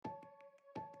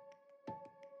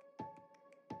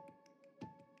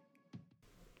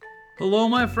Hello,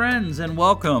 my friends, and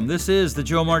welcome. This is the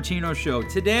Joe Martino Show.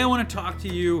 Today, I want to talk to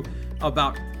you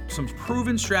about some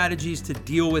proven strategies to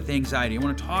deal with anxiety. I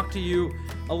want to talk to you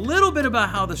a little bit about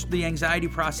how the anxiety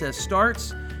process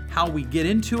starts, how we get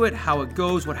into it, how it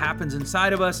goes, what happens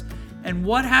inside of us, and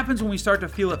what happens when we start to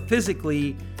feel it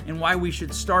physically, and why we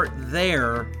should start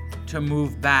there to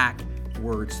move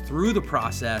backwards through the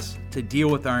process to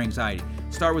deal with our anxiety.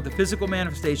 Start with the physical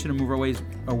manifestation and move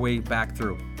our way back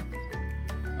through.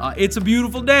 It's a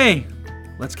beautiful day.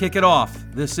 Let's kick it off.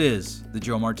 This is the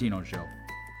Joe Martino Show.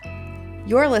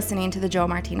 You're listening to the Joe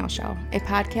Martino Show, a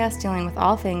podcast dealing with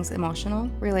all things emotional,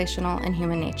 relational, and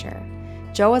human nature.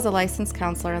 Joe is a licensed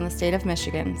counselor in the state of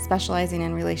Michigan, specializing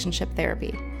in relationship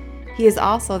therapy. He is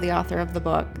also the author of the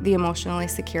book, The Emotionally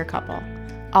Secure Couple.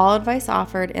 All advice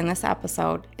offered in this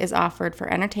episode is offered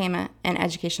for entertainment and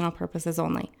educational purposes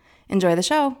only. Enjoy the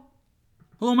show.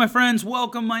 Hello, my friends.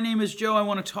 Welcome. My name is Joe. I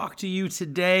want to talk to you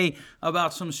today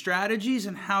about some strategies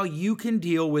and how you can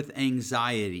deal with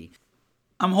anxiety.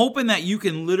 I'm hoping that you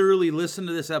can literally listen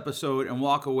to this episode and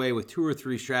walk away with 2 or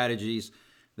 3 strategies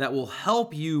that will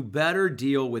help you better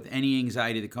deal with any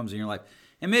anxiety that comes in your life.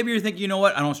 And maybe you're thinking, you know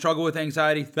what? I don't struggle with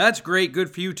anxiety. That's great.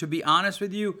 Good for you. To be honest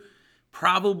with you,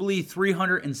 probably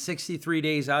 363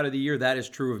 days out of the year, that is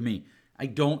true of me. I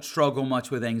don't struggle much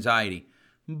with anxiety.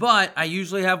 But I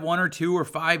usually have 1 or 2 or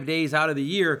 5 days out of the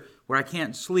year where I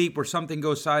can't sleep, where something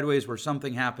goes sideways, where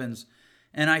something happens.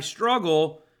 And I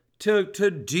struggle to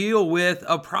deal with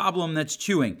a problem that's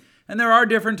chewing. And there are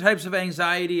different types of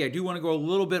anxiety. I do want to go a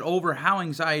little bit over how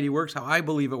anxiety works, how I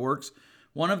believe it works.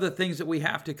 One of the things that we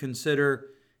have to consider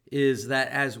is that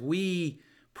as we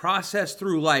process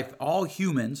through life, all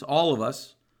humans, all of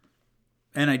us,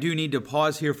 and I do need to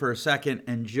pause here for a second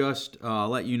and just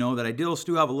let you know that I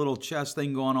still have a little chest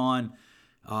thing going on.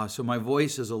 So my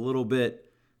voice is a little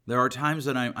bit, there are times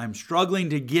that I'm struggling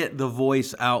to get the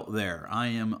voice out there. I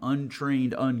am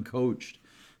untrained, uncoached.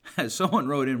 Someone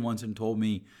wrote in once and told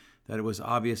me that it was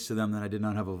obvious to them that I did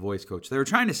not have a voice coach. They were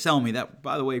trying to sell me that.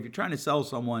 By the way, if you're trying to sell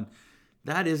someone,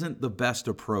 that isn't the best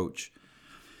approach.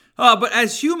 But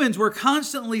as humans, we're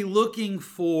constantly looking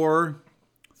for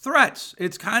threats.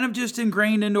 It's kind of just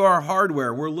ingrained into our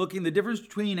hardware. We're looking, the difference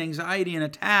between anxiety and a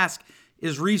task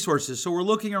is resources. So we're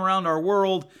looking around our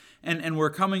world and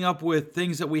we're coming up with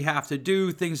things that we have to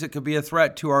do, things that could be a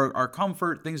threat to our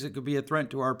comfort, things that could be a threat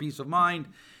to our peace of mind.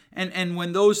 And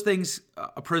when those things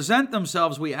present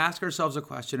themselves, we ask ourselves a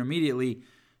question immediately: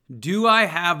 do I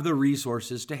have the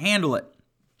resources to handle it?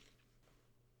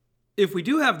 If we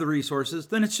do have the resources,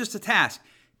 then it's just a task.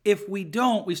 If we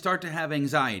don't, we start to have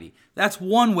anxiety. That's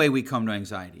one way we come to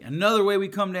anxiety. Another way we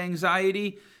come to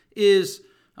anxiety is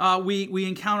we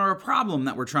encounter a problem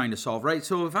that we're trying to solve, right?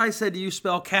 So if I said to you,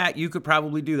 spell cat, you could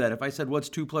probably do that. If I said, what's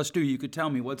 2 plus 2, you could tell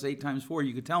me. What's 8 times 4,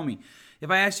 you could tell me. If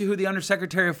I asked you who the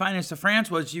Undersecretary of Finance of France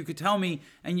was, you could tell me,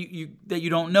 and that you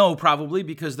don't know probably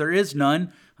because there is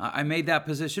none. I made that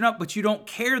position up, but you don't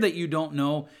care that you don't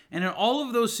know. And in all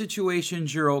of those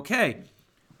situations, you're okay.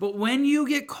 But when you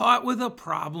get caught with a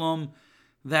problem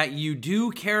that you do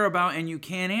care about and you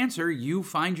can't answer, you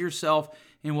find yourself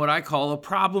in what I call a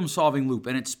problem-solving loop,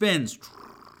 and it spins.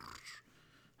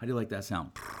 How do you like that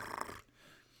sound?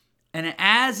 And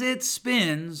as it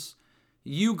spins,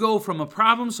 you go from a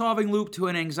problem-solving loop to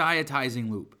an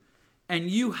anxietizing loop. And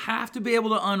you have to be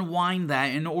able to unwind that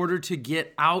in order to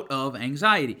get out of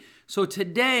anxiety. So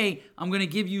today, I'm going to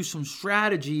give you some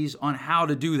strategies on how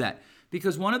to do that.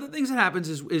 Because one of the things that happens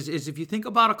is if you think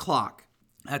about a clock,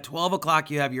 at 12 o'clock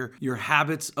you have your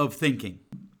habits of thinking.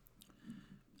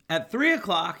 At 3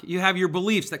 o'clock you have your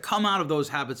beliefs that come out of those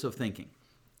habits of thinking.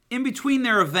 In between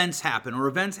there events happen, or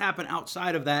events happen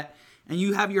outside of that, and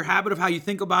you have your habit of how you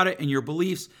think about it and your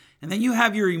beliefs, and then you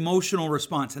have your emotional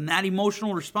response. And that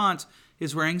emotional response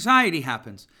is where anxiety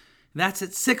happens. That's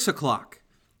at 6 o'clock.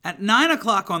 At 9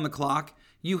 o'clock on the clock,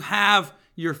 you have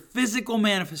your physical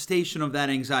manifestation of that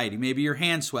anxiety. Maybe your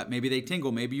hands sweat, maybe they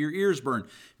tingle, maybe your ears burn,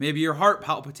 maybe your heart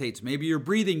palpitates, maybe your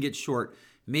breathing gets short,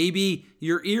 maybe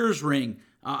your ears ring.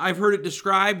 I've heard it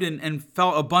described and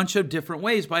felt a bunch of different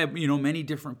ways by many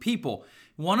different people.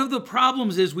 One of the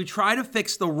problems is we try to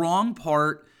fix the wrong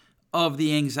part of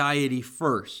the anxiety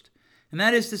first. And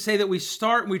that is to say that we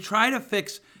try to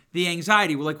fix the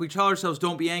anxiety. We tell ourselves,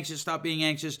 don't be anxious, stop being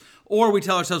anxious, or we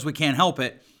tell ourselves we can't help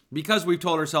it, because we've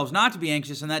told ourselves not to be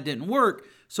anxious and that didn't work,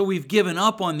 so we've given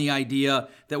up on the idea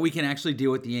that we can actually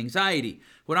deal with the anxiety.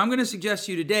 What I'm going to suggest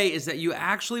to you today is that you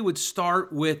actually would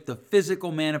start with the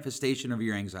physical manifestation of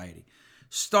your anxiety.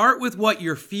 Start with what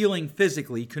you're feeling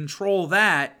physically, control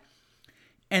that,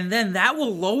 and then that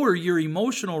will lower your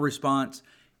emotional response,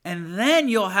 and then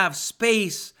you'll have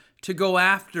space to go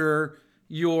after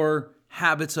your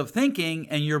habits of thinking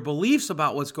and your beliefs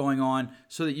about what's going on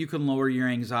so that you can lower your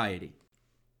anxiety.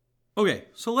 Okay,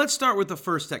 so let's start with the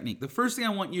first technique. The first thing I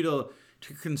want you to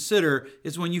consider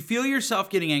is when you feel yourself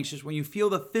getting anxious, when you feel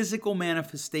the physical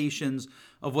manifestations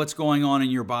of what's going on in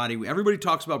your body. Everybody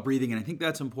talks about breathing, and I think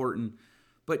that's important,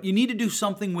 but you need to do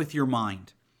something with your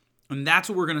mind. And that's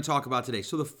what we're going to talk about today.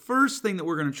 So the first thing that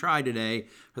we're going to try today,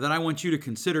 or that I want you to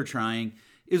consider trying,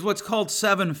 is what's called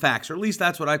 7 facts, or at least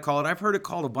that's what I call it. I've heard it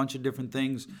called a bunch of different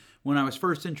things. When I was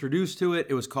first introduced to it,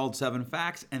 it was called 7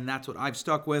 facts, and that's what I've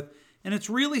stuck with. And it's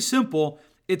really simple.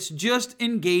 It's just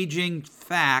engaging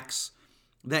facts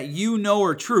that you know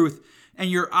are truth,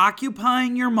 and you're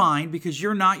occupying your mind because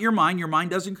you're not your mind. Your mind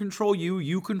doesn't control you.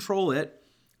 You control it.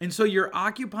 And so you're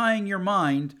occupying your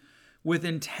mind with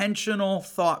intentional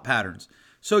thought patterns.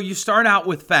 So you start out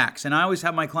with facts, and I always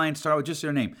have my clients start out with just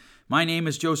their name. My name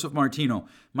is Joseph Martino.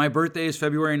 My birthday is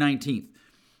February 19th.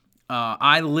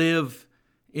 I live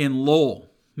in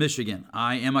Lowell, Michigan.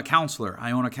 I am a counselor.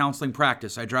 I own a counseling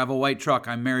practice. I drive a white truck.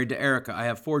 I'm married to Erica. I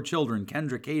have 4 children,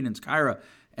 Kendra, Cadence, Kyra,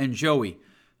 and Joey.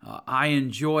 I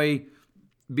enjoy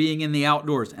being in the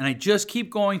outdoors. And I just keep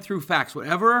going through facts.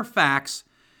 Whatever are facts,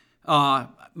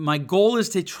 my goal is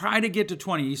to try to get to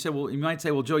 20. You might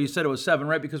say, well, Joe, you said it was 7,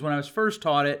 right? Because when I was first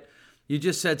taught it, you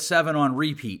just said 7 on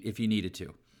repeat if you needed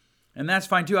to. And that's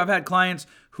fine too. I've had clients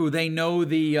who they know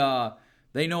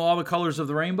all the colors of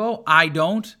the rainbow. I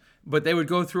don't, but they would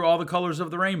go through all the colors of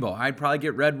the rainbow. I'd probably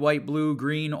get red, white, blue,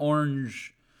 green,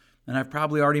 orange, and I've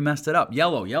probably already messed it up.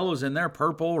 Yellow's in there,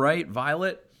 purple, right?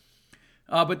 Violet.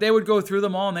 But they would go through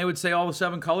them all, and they would say all the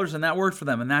 7 colors, and that worked for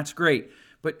them, and that's great.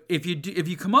 But if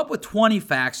you come up with 20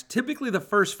 facts, typically the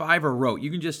first 5 are rote. You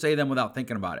can just say them without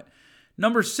thinking about it.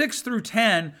 Number 6 through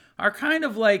 10 are kind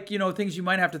of like, things you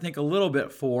might have to think a little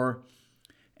bit for.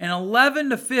 And 11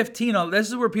 to 15, this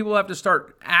is where people have to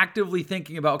start actively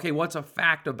thinking about, okay, what's a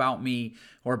fact about me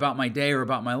or about my day or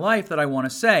about my life that I want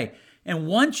to say? And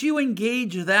once you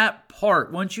engage that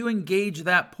part, once you engage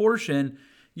that portion,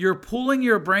 you're pulling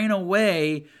your brain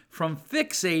away from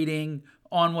fixating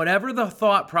on whatever the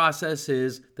thought process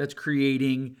is that's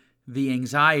creating the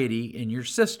anxiety in your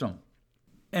system.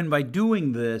 And by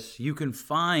doing this, you can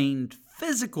find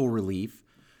physical relief,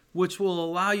 which will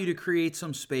allow you to create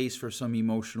some space for some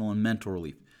emotional and mental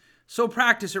relief. So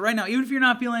practice it right now. Even if you're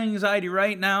not feeling anxiety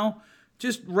right now,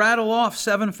 just rattle off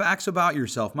 7 facts about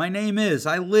yourself. My name is,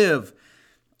 I live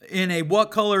in a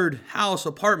what-colored house,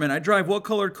 apartment. I drive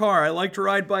what-colored car. I like to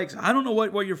ride bikes. I don't know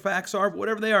what your facts are, but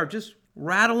whatever they are, just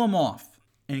rattle them off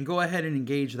and go ahead and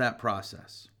engage that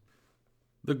process.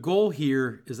 The goal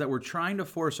here is that we're trying to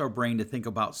force our brain to think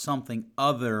about something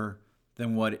other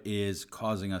than what is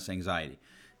causing us anxiety.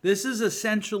 This is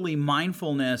essentially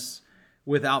mindfulness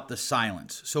without the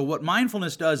silence. So what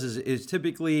mindfulness does is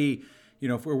typically,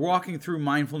 if we're walking through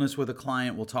mindfulness with a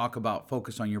client, we'll talk about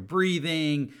focus on your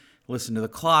breathing, listen to the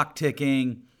clock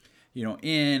ticking,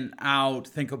 in, out,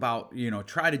 think about,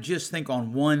 try to just think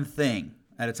on one thing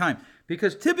at a time.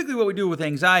 Because typically what we do with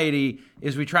anxiety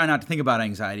is we try not to think about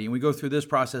anxiety. And we go through this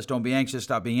process, don't be anxious,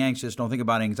 stop being anxious, don't think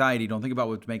about anxiety, don't think about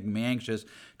what's making me anxious,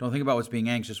 don't think about what's being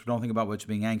anxious, don't think about what's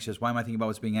being anxious. Why am I thinking about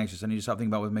what's being anxious? I need to stop thinking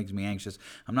about what makes me anxious.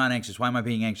 I'm not anxious. Why am I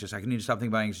being anxious? I need to stop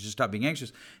thinking about anxious, just stop being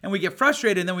anxious. And we get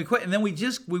frustrated and then we quit. And then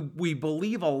we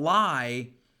believe a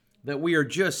lie that we are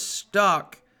just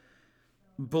stuck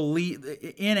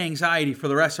in anxiety for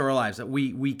the rest of our lives, that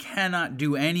we cannot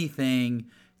do anything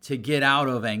to get out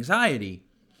of anxiety.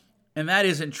 And that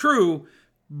isn't true,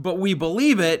 but we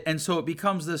believe it, and so it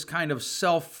becomes this kind of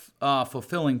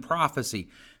self-fulfilling prophecy.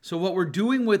 So what we're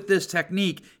doing with this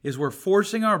technique is we're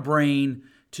forcing our brain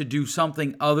to do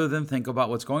something other than think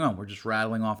about what's going on. We're just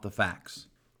rattling off the facts.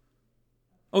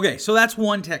 Okay, so that's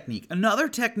one technique. Another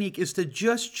technique is to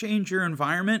just change your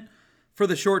environment for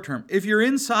the short term. If you're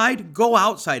inside, go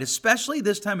outside, especially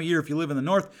this time of year if you live in the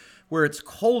north where it's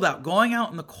cold out. Going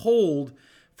out in the cold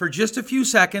for just a few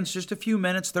seconds, just a few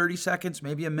minutes, 30 seconds,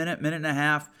 maybe a minute, minute and a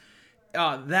half,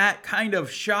 that kind of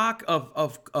shock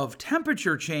of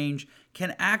temperature change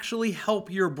can actually help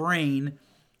your brain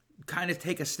kind of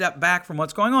take a step back from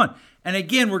what's going on. And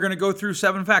again, we're going to go through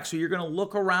 7 facts. So you're going to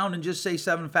look around and just say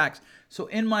 7 facts. So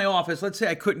in my office, let's say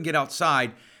I couldn't get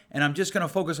outside and I'm just going to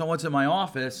focus on what's in my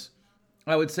office.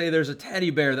 I would say there's a teddy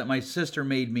bear that my sister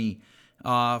made me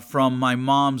from my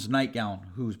mom's nightgown,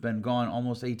 who's been gone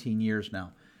almost 18 years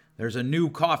now. There's a new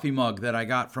coffee mug that I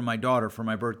got from my daughter for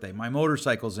my birthday. My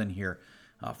motorcycle's in here.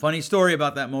 Funny story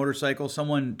about that motorcycle.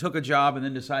 Someone took a job and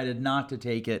then decided not to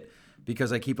take it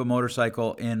because I keep a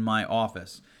motorcycle in my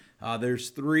office. There's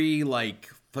 3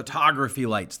 photography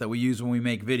lights that we use when we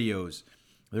make videos.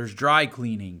 There's dry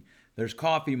cleaning. There's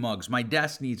coffee mugs. My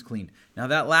desk needs cleaned. Now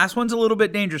that last one's a little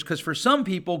bit dangerous because for some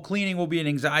people, cleaning will be an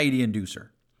anxiety inducer.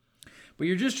 But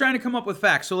you're just trying to come up with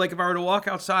facts. So like if I were to walk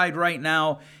outside right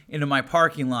now into my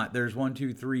parking lot, there's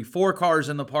 4 cars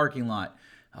in the parking lot.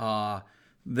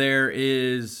 There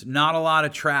is not a lot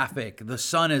of traffic. The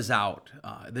sun is out.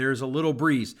 There's a little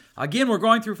breeze. Again, we're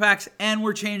going through facts and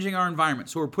we're changing our environment.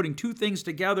 So we're putting two things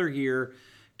together here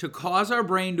to cause our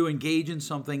brain to engage in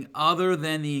something other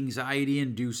than the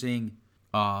anxiety-inducing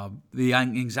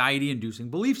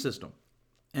belief system.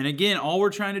 And again, all we're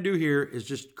trying to do here is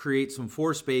just create some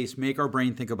force space, make our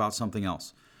brain think about something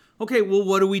else. Okay, well,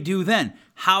 what do we do then?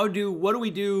 What do we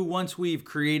do once we've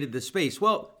created the space?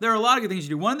 Well, there are a lot of good things you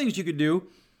do. One of the things you could do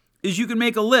is you can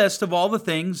make a list of all the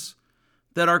things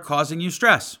that are causing you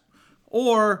stress.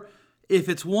 Or if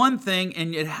it's one thing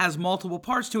and it has multiple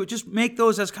parts to it, just make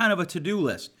those as kind of a to-do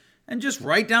list. And just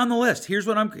write down the list. Here's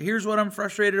what I'm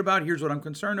frustrated about. Here's what I'm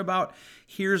concerned about.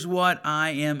 Here's what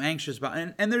I am anxious about.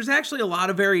 And there's actually a lot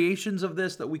of variations of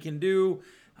this that we can do.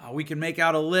 We can make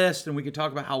out a list and we can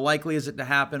talk about how likely is it to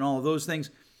happen, all of those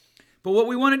things. But what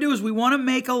we want to do is we want to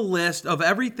make a list of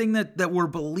everything that we're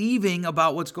believing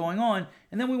about what's going on,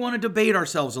 and then we want to debate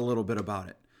ourselves a little bit about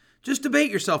it. Just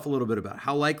debate yourself a little bit about it.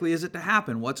 How likely is it to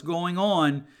happen? What's going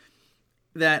on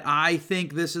that I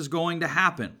think this is going to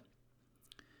happen?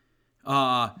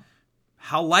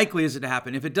 How likely is it to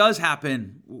happen? If it does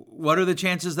happen, what are the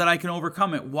chances that I can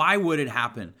overcome it? Why would it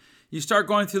happen? You start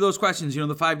going through those questions,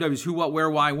 the 5 W's, who, what, where,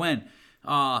 why, when.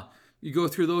 You go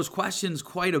through those questions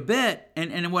quite a bit.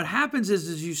 And what happens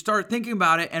is you start thinking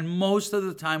about it. And most of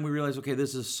the time we realize, okay,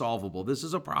 this is solvable. This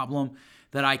is a problem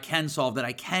that I can solve, that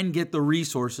I can get the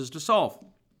resources to solve.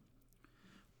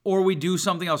 Or we do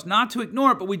something else, not to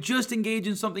ignore it, but we just engage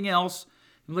in something else.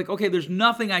 I'm like, okay, there's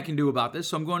nothing I can do about this,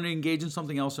 so I'm going to engage in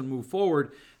something else and move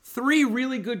forward. 3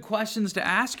 really good questions to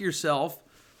ask yourself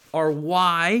are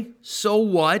why, so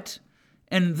what,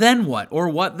 and then what, or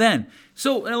what then?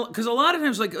 So, because a lot of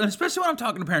times, like, especially when I'm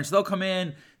talking to parents, they'll come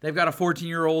in, they've got a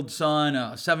 14-year-old son,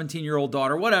 a 17-year-old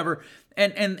daughter, whatever,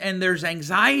 and there's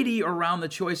anxiety around the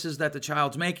choices that the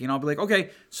child's making. And I'll be like, okay,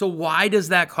 so why does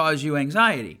that cause you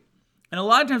anxiety? And a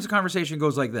lot of times the conversation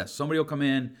goes like this. Somebody will come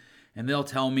in, and they'll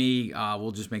tell me,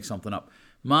 we'll just make something up.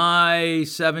 My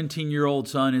 17-year-old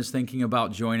son is thinking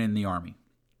about joining the Army.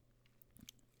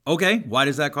 Okay, why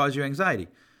does that cause you anxiety?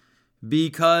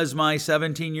 Because my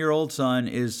 17-year-old son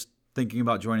is thinking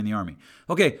about joining the Army.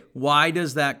 Okay, why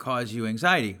does that cause you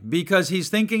anxiety? Because he's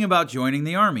thinking about joining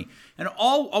the Army. And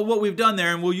all what we've done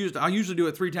there, and I'll usually do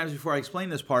it 3 times before I explain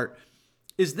this part,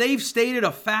 is they've stated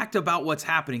a fact about what's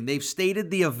happening. They've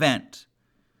stated the event.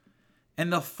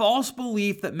 And the false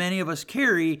belief that many of us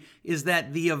carry is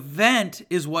that the event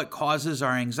is what causes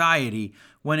our anxiety,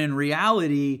 when in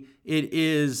reality, it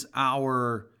is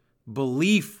our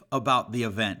belief about the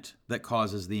event that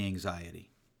causes the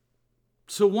anxiety.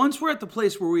 So once we're at the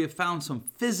place where we have found some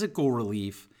physical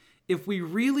relief, if we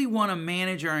really want to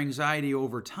manage our anxiety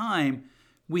over time,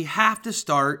 we have to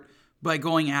start by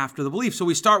going after the belief. So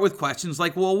we start with questions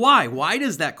like, well, why? Why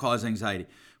does that cause anxiety?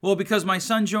 Well, because my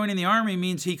son joining the Army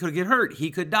means he could get hurt.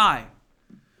 He could die.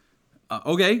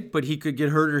 Okay, but he could get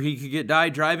hurt or he could die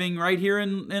driving right here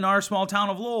in our small town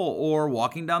of Lowell, or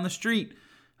walking down the street.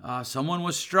 Someone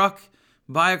was struck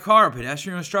by a car. A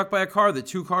pedestrian was struck by a car. The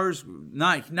 2 cars,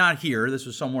 not here. This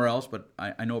was somewhere else, but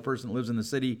I know a person that lives in the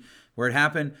city where it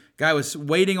happened. Guy was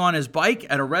waiting on his bike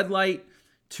at a red light.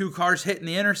 2 cars hit in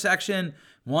the intersection.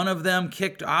 One of them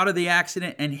kicked out of the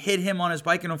accident and hit him on his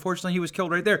bike, and unfortunately he was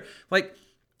killed right there.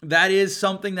 That is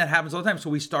something that happens all the time. So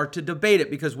we start to debate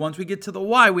it, because once we get to the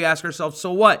why, we ask ourselves,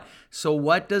 so what? So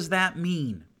what does that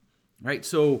mean? Right?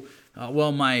 So,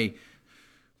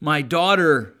 my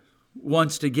daughter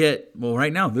wants to get,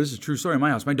 right now, this is a true story in my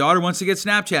house. My daughter wants to get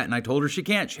Snapchat, and I told her she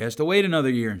can't. She has to wait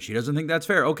another year, and she doesn't think that's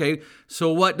fair. Okay,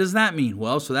 so what does that mean?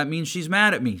 Well, so that means she's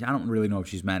mad at me. I don't really know if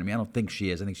she's mad at me. I don't think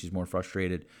she is. I think she's more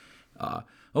frustrated.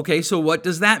 Okay, so what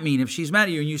does that mean if she's mad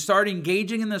at you? And you start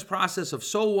engaging in this process of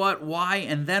so what, why,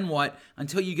 and then what,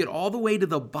 until you get all the way to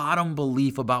the bottom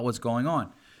belief about what's going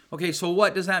on. Okay, so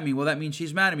what does that mean? Well, that means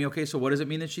she's mad at me. Okay, so what does it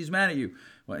mean that she's mad at you?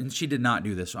 Well, and she did not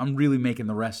do this. So I'm really making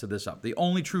the rest of this up. The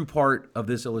only true part of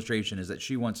this illustration is that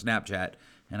she wants Snapchat,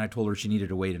 and I told her she needed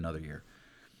to wait another year.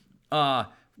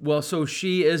 So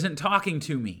she isn't talking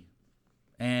to me,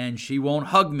 and she won't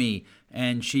hug me,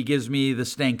 and she gives me the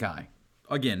stank eye.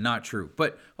 Again, not true.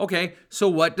 But okay, so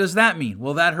what does that mean?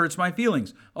 Well, that hurts my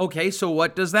feelings. Okay, so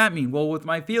what does that mean? Well, with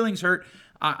my feelings hurt,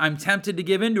 I'm tempted to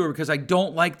give in to her because I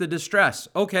don't like the distress.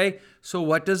 Okay, so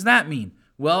what does that mean?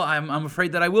 Well, I'm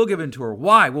afraid that I will give in to her.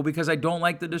 Why? Well, because I don't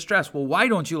like the distress. Well, why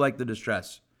don't you like the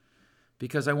distress?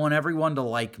 Because I want everyone to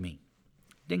like me.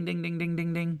 Ding, ding, ding, ding,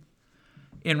 ding, ding.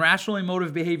 In rational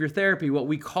emotive behavior therapy, what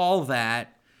we call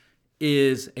that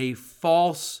is a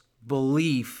false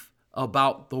belief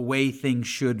about the way things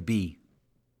should be.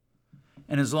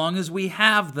 And as long as we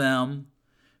have them,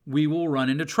 we will run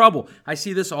into trouble. I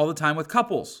see this all the time with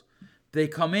couples. They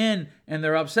come in and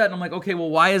they're upset, and I'm like, okay,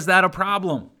 well, why is that a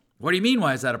problem? What do you mean,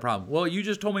 why is that a problem? Well, you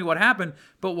just told me what happened,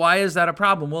 but why is that a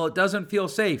problem? Well, it doesn't feel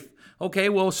safe. Okay,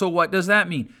 well, so what does that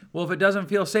mean? Well, if it doesn't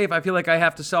feel safe, I feel like I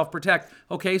have to self-protect.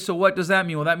 Okay, so what does that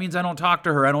mean? Well, that means I don't talk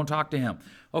to her. I don't talk to him.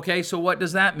 Okay, so what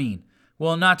does that mean?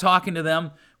 Well, not talking to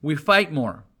them, we fight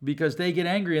more because they get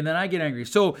angry and then I get angry.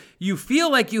 So you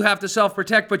feel like you have to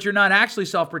self-protect, but you're not actually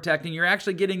self-protecting. You're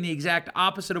actually getting the exact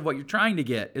opposite of what you're trying to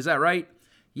get. Is that right?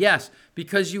 Yes,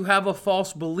 because you have a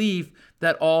false belief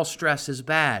that all stress is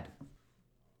bad.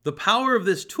 The power of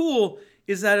this tool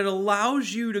is that it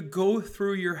allows you to go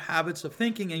through your habits of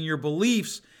thinking and your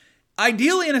beliefs,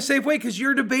 ideally in a safe way, because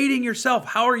you're debating yourself.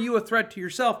 How are you a threat to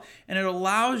yourself? And it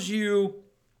allows you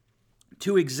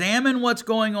to examine what's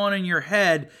going on in your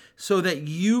head so that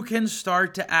you can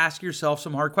start to ask yourself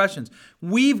some hard questions.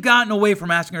 We've gotten away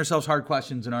from asking ourselves hard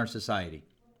questions in our society.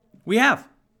 We have.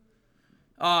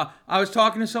 I was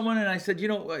talking to someone and I said,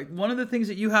 one of the things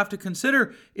that you have to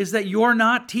consider is that you're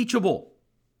not teachable.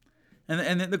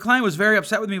 And the client was very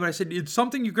upset with me, but I said, it's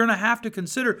something you're going to have to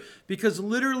consider because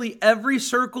literally every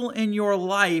circle in your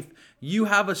life, you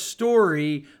have a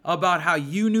story about how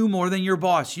you knew more than your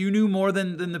boss. You knew more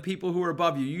than the people who are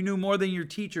above you. You knew more than your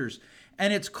teachers.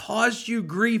 And it's caused you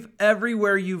grief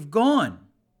everywhere you've gone.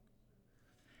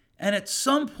 And at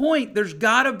some point, there's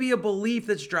got to be a belief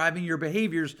that's driving your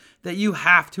behaviors that you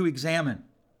have to examine.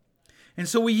 And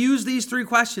so we use these 3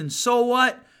 questions. So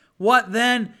what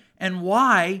then, and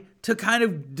why, to kind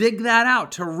of dig that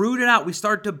out, to root it out. We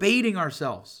start debating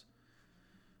ourselves.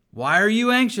 Why are you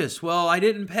anxious? Well, I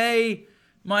didn't pay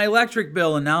my electric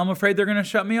bill and now I'm afraid they're going to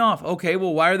shut me off. Okay,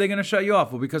 well, why are they going to shut you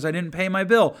off? Well, because I didn't pay my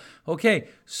bill. Okay,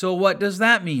 so what does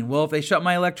that mean? Well, if they shut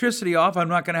my electricity off, I'm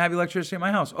not going to have electricity at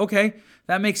my house. Okay,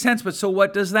 that makes sense, but so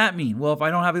what does that mean? Well, if I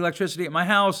don't have electricity at my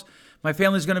house, my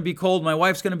family's going to be cold, my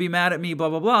wife's going to be mad at me, blah,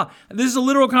 blah, blah. This is a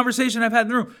literal conversation I've had in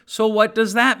the room. So what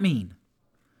does that mean?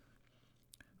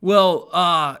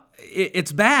 Well,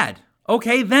 it's bad.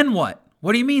 Okay, then what?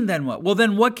 What do you mean then what? Well,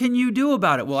 then what can you do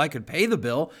about it? Well, I could pay the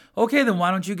bill. Okay, then why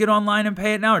don't you get online and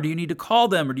pay it now? Or do you need to call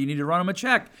them? Or do you need to run them a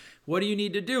check? What do you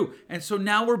need to do? And so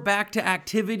now we're back to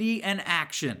activity and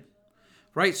action,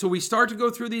 right? So we start to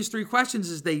go through these 3 questions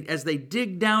as they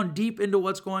dig down deep into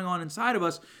what's going on inside of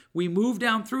us. We move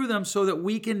down through them so that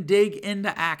we can dig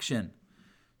into action.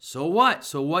 So what?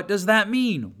 So what does that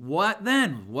mean? What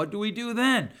then? What do we do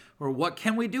then? Or what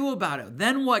can we do about it?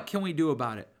 Then what can we do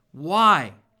about it?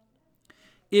 Why?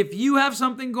 If you have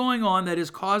something going on that is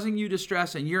causing you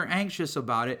distress and you're anxious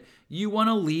about it, you want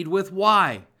to lead with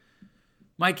why.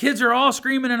 My kids are all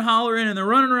screaming and hollering and they're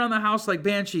running around the house like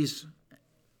banshees.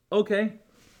 Okay,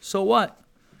 so what?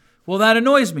 Well, that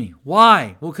annoys me.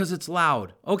 Why? Well, because it's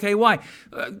loud. Okay, why?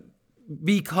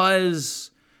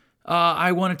 Because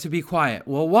I want it to be quiet.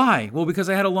 Well, why? Well, because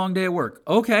I had a long day at work.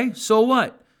 Okay, so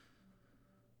what?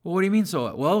 Well, what do you mean so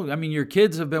what? Well, I mean, your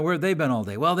kids have been, where have they been all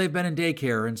day? Well, they've been in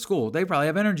daycare and school. They probably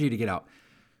have energy to get out.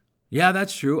 Yeah,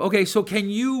 that's true. Okay, so can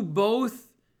you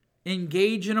both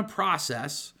engage in a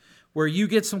process where you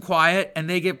get some quiet and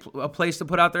they get a place to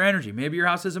put out their energy? Maybe your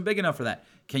house isn't big enough for that.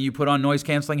 Can you put on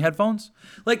noise-canceling headphones?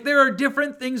 Like, there are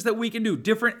different things that we can do,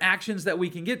 different actions that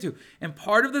we can get to. And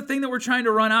part of the thing that we're trying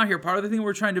to run out here, part of the thing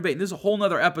we're trying to debate, and this is a whole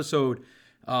nother episode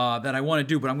that I want to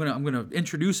do, but I'm gonna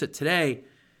introduce it today.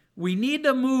 We need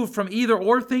to move from either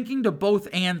or thinking to both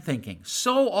and thinking.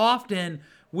 So often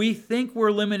we think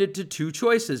we're limited to 2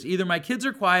 choices. Either my kids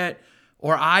are quiet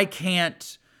or I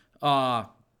can't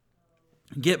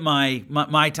get my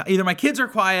time. Either my kids are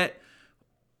quiet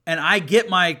and I get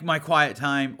my quiet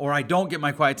time, or I don't get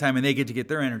my quiet time and they get to get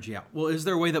their energy out. Well, is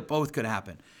there a way that both could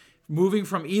happen? Moving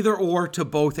from either or to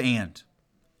both and.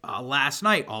 Last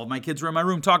night, all of my kids were in my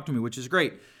room talking to me, which is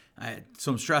great. I had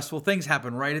some stressful things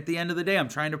happen right at the end of the day. I'm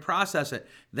trying to process it.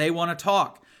 They want to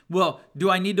talk. Well,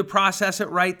 do I need to process it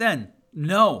right then?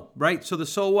 No, right? So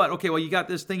so what? Okay, well, you got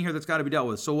this thing here that's got to be dealt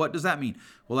with. So what does that mean?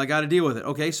 Well, I got to deal with it.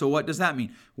 Okay, so what does that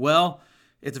mean? Well,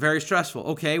 it's very stressful.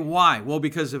 Okay, why? Well,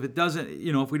 because if it doesn't,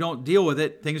 if we don't deal with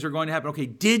it, things are going to happen. Okay,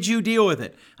 did you deal with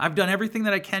it? I've done everything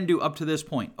that I can do up to this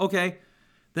point. Okay,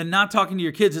 then not talking to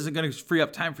your kids isn't going to free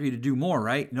up time for you to do more,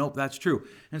 right? Nope, that's true.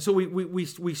 And so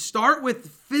we start with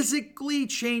physically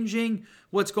changing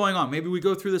what's going on. Maybe we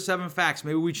go through the 7 facts.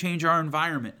 Maybe we change our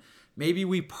environment. Maybe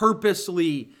we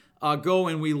purposely go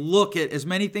and we look at as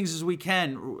many things as we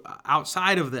can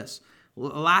outside of this.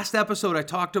 Last episode, I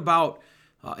talked about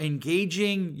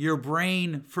engaging your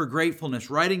brain for gratefulness,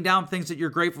 writing down things that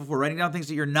you're grateful for, writing down things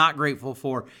that you're not grateful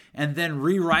for, and then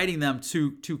rewriting them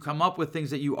to come up with things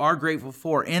that you are grateful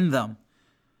for in them.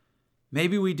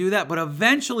 Maybe we do that, but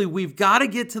eventually we've got to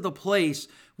get to the place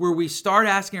where we start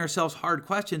asking ourselves hard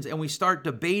questions and we start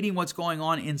debating what's going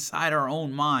on inside our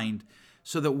own mind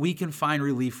so that we can find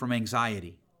relief from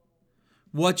anxiety.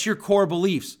 What's your core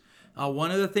beliefs?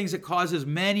 One of the things that causes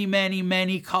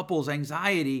many couples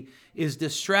anxiety is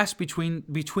distress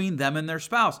between them and their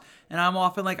spouse. And I'm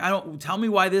often like, tell me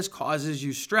why this causes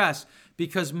you stress,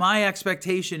 because my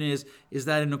expectation is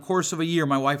that in the course of a year,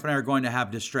 my wife and I are going to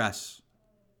have distress.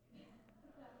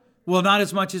 Well, not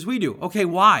as much as we do. Okay,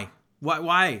 why?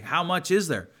 Why? How much is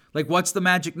there? Like, what's the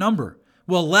magic number?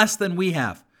 Well, less than we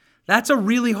have. That's a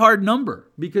really hard number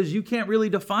because you can't really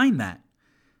define that.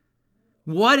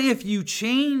 What if you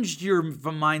changed your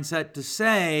mindset to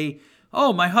say,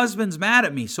 oh, my husband's mad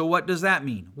at me, so what does that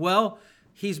mean? Well,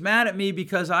 he's mad at me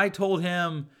because I told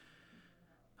him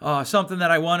something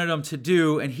that I wanted him to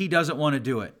do, and he doesn't want to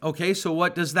do it. Okay, so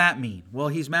what does that mean? Well,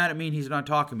 he's mad at me and he's not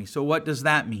talking to me. So what does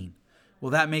that mean? Well,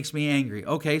 that makes me angry.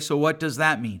 Okay, so what does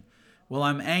that mean? Well,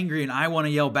 I'm angry and I want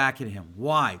to yell back at him.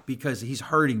 Why? Because he's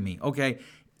hurting me. Okay,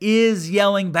 is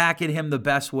yelling back at him the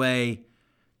best way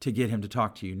to get him to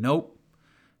talk to you? Nope.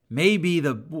 Maybe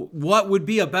what would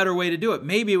be a better way to do it?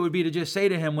 Maybe it would be to just say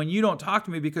to him, when you don't talk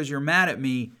to me because you're mad at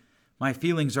me, my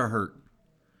feelings are hurt.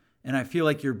 And I feel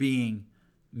like you're being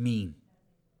mean,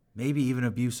 maybe even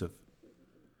abusive.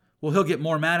 Well, he'll get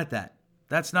more mad at that.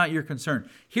 That's not your concern.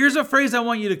 Here's a phrase I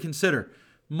want you to consider.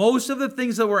 Most of the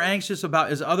things that we're anxious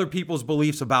about is other people's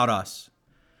beliefs about us.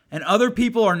 And other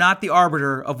people are not the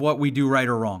arbiter of what we do right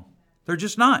or wrong. They're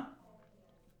just not.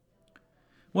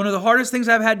 One of the hardest things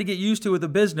I've had to get used to with a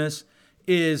business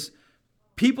is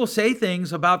people say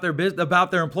things about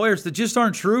their employers that just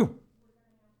aren't true.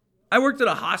 I worked at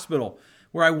a hospital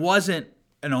where I wasn't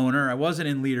an owner, I wasn't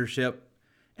in leadership,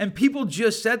 and people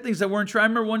just said things that weren't true. I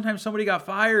remember one time somebody got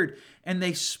fired and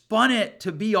they spun it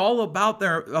to be all about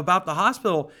the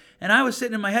hospital, and I was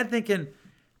sitting in my head thinking,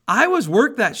 I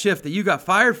worked that shift that you got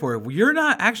fired for. You're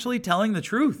not actually telling the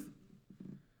truth.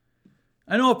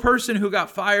 I know a person who got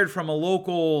fired from a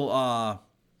local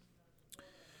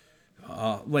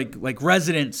like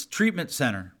residence treatment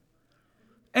center.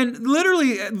 And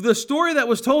literally the story that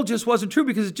was told just wasn't true,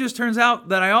 because it just turns out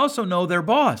that I also know their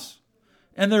boss.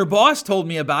 And their boss told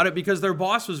me about it because their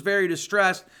boss was very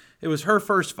distressed. It was her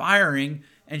first firing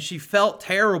and she felt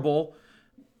terrible.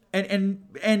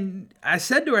 And I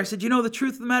said to her, the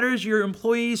truth of the matter is your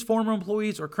employees, former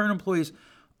employees or current employees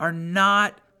are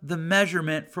not the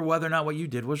measurement for whether or not what you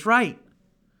did was right.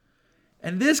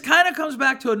 And this kind of comes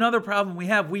back to another problem we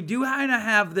have. We do kind of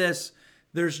have this,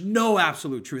 there's no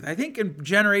absolute truth. I think in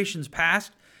generations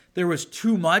past, there was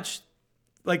too much,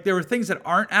 like there were things that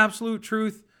aren't absolute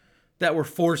truth that were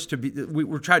forced to be, we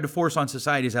were tried to force on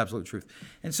society as absolute truth.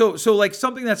 And so like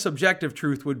something that's subjective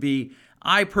truth would be,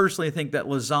 I personally think that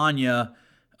lasagna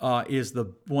is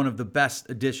one of the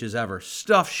best dishes ever.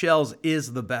 Stuffed shells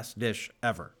is the best dish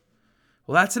ever.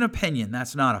 Well, that's an opinion.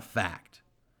 That's not a fact.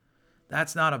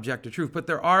 That's not objective truth. But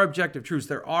there are objective truths.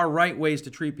 There are right ways to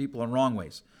treat people and wrong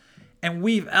ways. And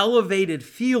we've elevated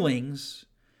feelings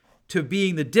to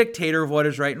being the dictator of what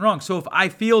is right and wrong. So if I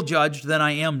feel judged, then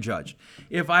I am judged.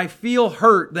 If I feel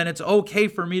hurt, then it's okay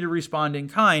for me to respond in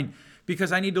kind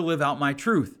because I need to live out my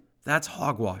truth. That's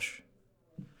hogwash.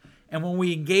 And when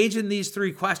we engage in these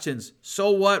 3 questions,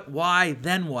 so what, why,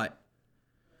 then what?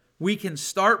 We can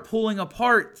start pulling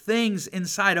apart things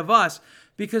inside of us,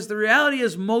 because the reality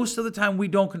is most of the time we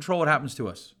don't control what happens to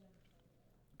us.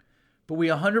 But we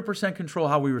 100% control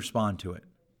how we respond to it.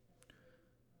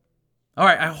 All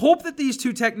right, I hope that these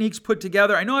 2 techniques put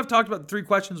together, I know I've talked about the 3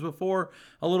 questions before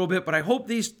a little bit, but I hope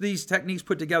these techniques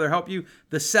put together help you.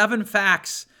 The 7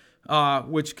 facts,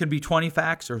 which can be 20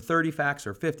 facts or 30 facts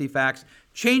or 50 facts,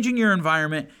 changing your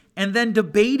environment, and then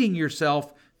debating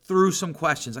yourself through some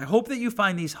questions. I hope that you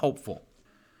find these helpful.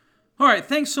 All right,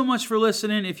 thanks so much for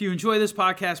listening. If you enjoy this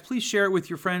podcast, please share it with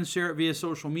your friends, share it via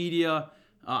social media.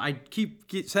 I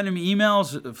keep sending me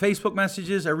emails, Facebook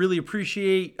messages. I really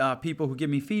appreciate people who give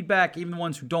me feedback, even the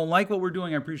ones who don't like what we're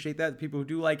doing. I appreciate that. The people who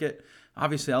do like it,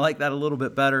 obviously I like that a little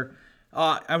bit better.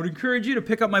 I would encourage you to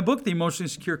pick up my book, The Emotionally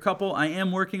Secure Couple. I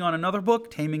am working on another book,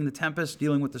 Taming the Tempest,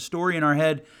 dealing with the story in our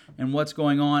head and what's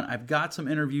going on. I've got some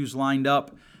interviews lined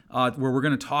up where we're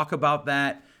going to talk about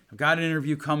that. I've got an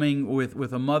interview coming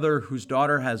with a mother whose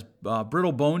daughter has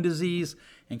brittle bone disease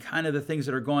and kind of the things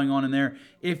that are going on in there.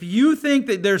 If you think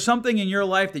that there's something in your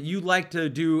life that you'd like to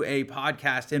do a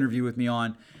podcast interview with me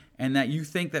on, and that you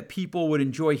think that people would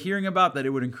enjoy hearing about, that it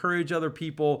would encourage other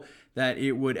people, that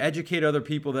it would educate other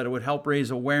people, that it would help raise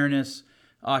awareness,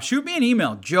 shoot me an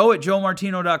email,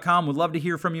 joe@joemartino.com. Would love to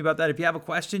hear from you about that. If you have a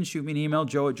question, shoot me an email,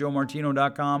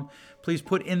 joe@joemartino.com. Please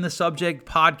put in the subject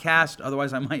podcast,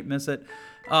 otherwise I might miss it.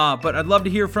 But I'd love to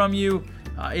hear from you.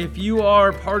 If you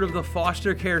are part of the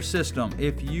foster care system,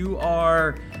 if you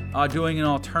are doing an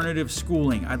alternative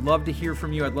schooling, I'd love to hear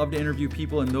from you. I'd love to interview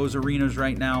people in those arenas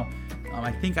right now. I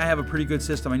think I have a pretty good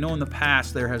system. I know in the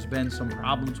past there has been some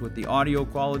problems with the audio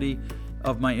quality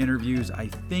of my interviews. I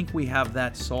think we have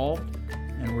that solved,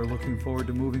 and we're looking forward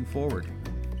to moving forward.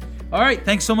 All right,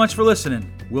 thanks so much for listening.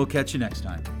 We'll catch you next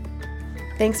time.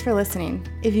 Thanks for listening.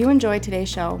 If you enjoyed today's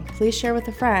show, please share with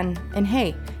a friend. And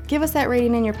hey, give us that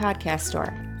rating in your podcast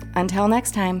store. Until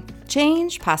next time,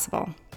 change possible.